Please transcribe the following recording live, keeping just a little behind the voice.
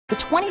The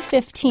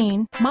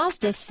 2015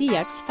 Mazda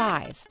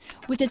CX-5.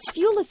 With its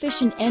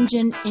fuel-efficient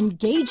engine,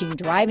 engaging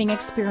driving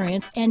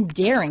experience, and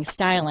daring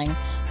styling,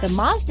 the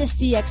Mazda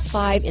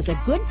CX-5 is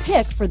a good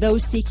pick for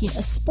those seeking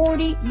a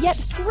sporty yet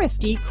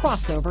thrifty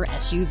crossover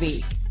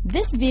SUV.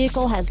 This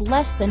vehicle has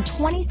less than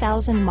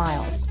 20,000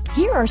 miles.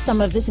 Here are some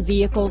of this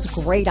vehicle's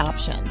great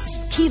options: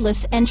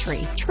 keyless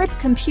entry, trip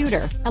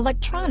computer,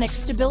 electronic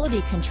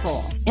stability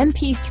control,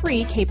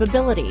 MP3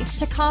 capability,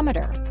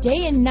 tachometer,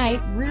 day and night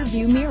rear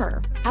view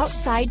mirror,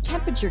 outside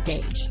temperature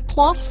gauge,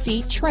 cloth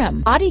seat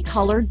trim, body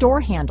color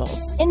door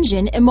handles,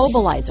 engine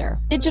immobilizer,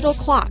 digital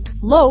clock,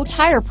 low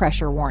tire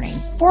pressure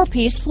warning,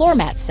 4-piece floor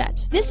mat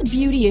set. This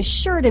beauty is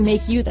sure to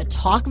make you the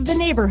talk of the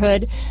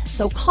neighborhood,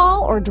 so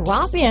call or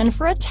drop in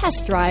for a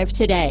test drive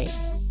today.